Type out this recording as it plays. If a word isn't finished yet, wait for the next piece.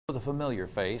With a familiar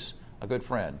face, a good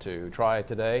friend to Triad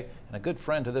today, and a good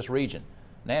friend to this region.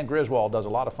 Nan Griswold does a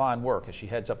lot of fine work as she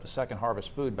heads up the Second Harvest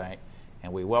Food Bank,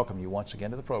 and we welcome you once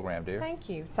again to the program, dear. Thank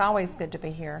you. It's always good to be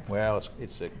here. Well,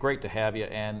 it's great to have you,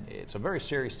 and it's a very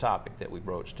serious topic that we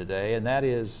broached today, and that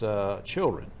is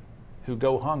children who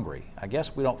go hungry. I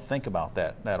guess we don't think about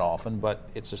that often, but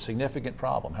it's a significant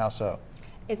problem. How so?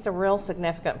 It's a real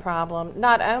significant problem,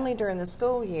 not only during the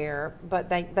school year, but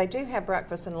they do have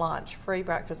breakfast and lunch, free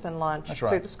breakfast and lunch That's right.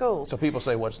 through the schools. So people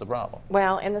say, what's the problem?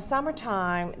 Well, in the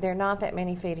summertime, there are not that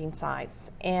many feeding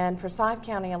sites. And for Forsyth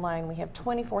County alone, we have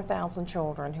 24,000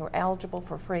 children who are eligible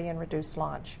for free and reduced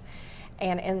lunch.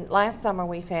 And last summer,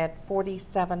 we fed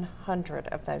 4,700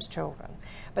 of those children.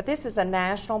 But this is a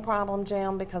national problem,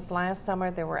 Jim, because last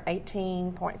summer there were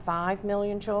 18.5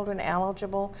 million children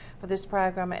eligible for this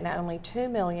program, and only 2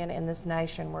 million in this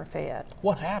nation were fed.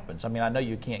 What happens? I mean, I know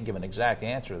you can't give an exact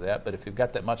answer to that, but if you've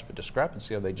got that much of a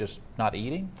discrepancy, are they just not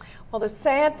eating? Well, the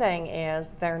sad thing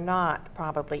is they're not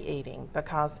probably eating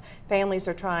because families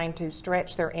are trying to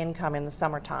stretch their income in the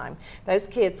summertime. Those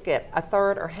kids get a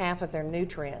third or half of their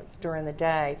nutrients during the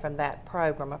day from that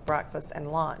program of breakfast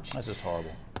and lunch. That's just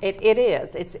horrible. It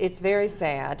is. It's very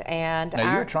sad. And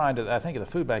now you're trying to, I think at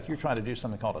the food bank, you're trying to do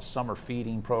something called a summer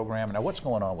feeding program. Now what's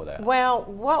going on with that? Well,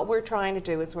 what we're trying to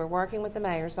do is we're working with the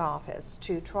mayor's office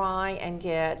to try and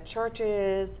get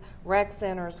churches, rec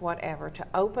centers, whatever, to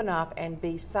open up and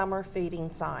be summer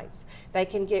feeding sites. They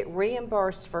can get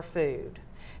reimbursed for food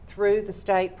through the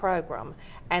state program.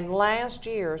 And last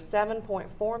year,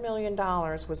 $7.4 million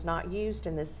was not used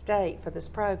in this state for this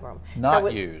program.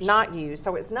 Not used. Not used.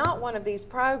 So it's not one of these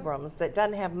programs that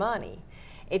doesn't have money.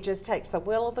 It just takes the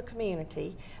will of the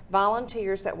community,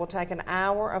 volunteers that will take an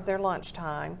hour of their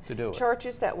lunchtime, to do it.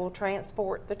 Churches that will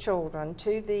transport the children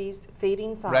to these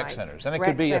feeding sites. Rec centers. And it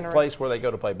could be a place where they go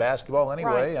to play basketball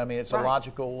anyway. Right. I mean, it's a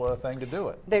logical thing to do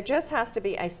it. There just has to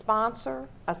be a sponsor,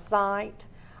 a site,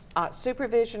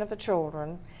 supervision of the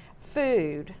children,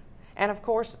 food, and of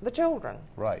course the children.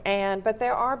 Right. But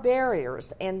there are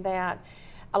barriers in that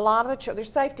a lot of the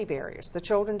there's safety barriers. The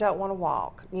children don't want to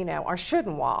walk, or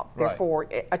shouldn't walk. Right. Therefore,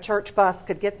 a church bus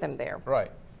could get them there. Right.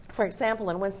 For example,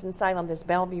 in Winston-Salem, there's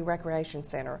Bellevue Recreation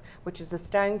Center, which is a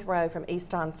stone's throw from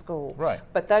Easton School. Right.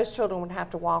 But those children would have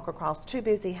to walk across two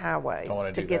busy highways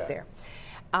to get there.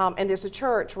 And there's a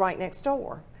church right next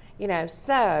door.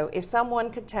 So if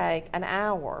someone could take an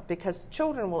hour, because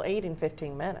children will eat in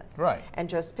 15 minutes, right, and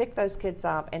just pick those kids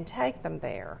up and take them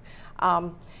there.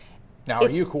 Now, are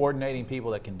you coordinating people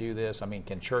that can do this? I mean,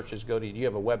 can churches go to you? Do you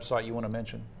have a website you want to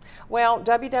mention? Well,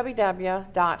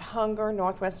 www.hunger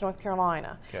Northwest North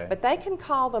Carolina. Okay. But they can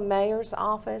call the mayor's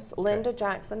office, Linda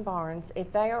Jackson Barnes,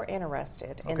 if they are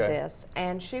interested in this,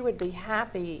 and she would be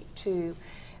happy to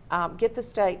get the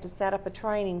state to set up a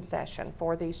training session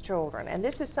for these children. And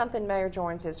this is something Mayor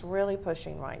Jorns is really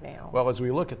pushing right now. Well, as we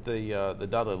look at the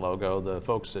Dudley logo, the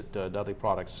folks at Dudley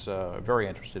Products are very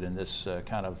interested in this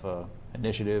kind of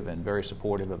initiative and very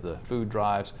supportive of the food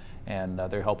drives, and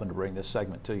they're helping to bring this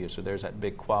segment to you. So there's that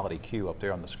big quality cue up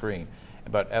there on the screen.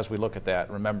 But as we look at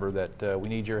that, remember that we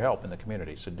need your help in the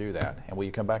community, so do that. And will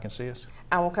you come back and see us?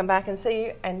 I will come back and see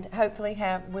you, and hopefully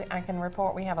I can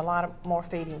report we have a lot of more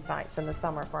feeding sites in the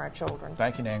summer for our children.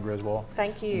 Thank you, Nan Griswold.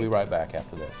 Thank you. We'll be right back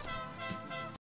after this.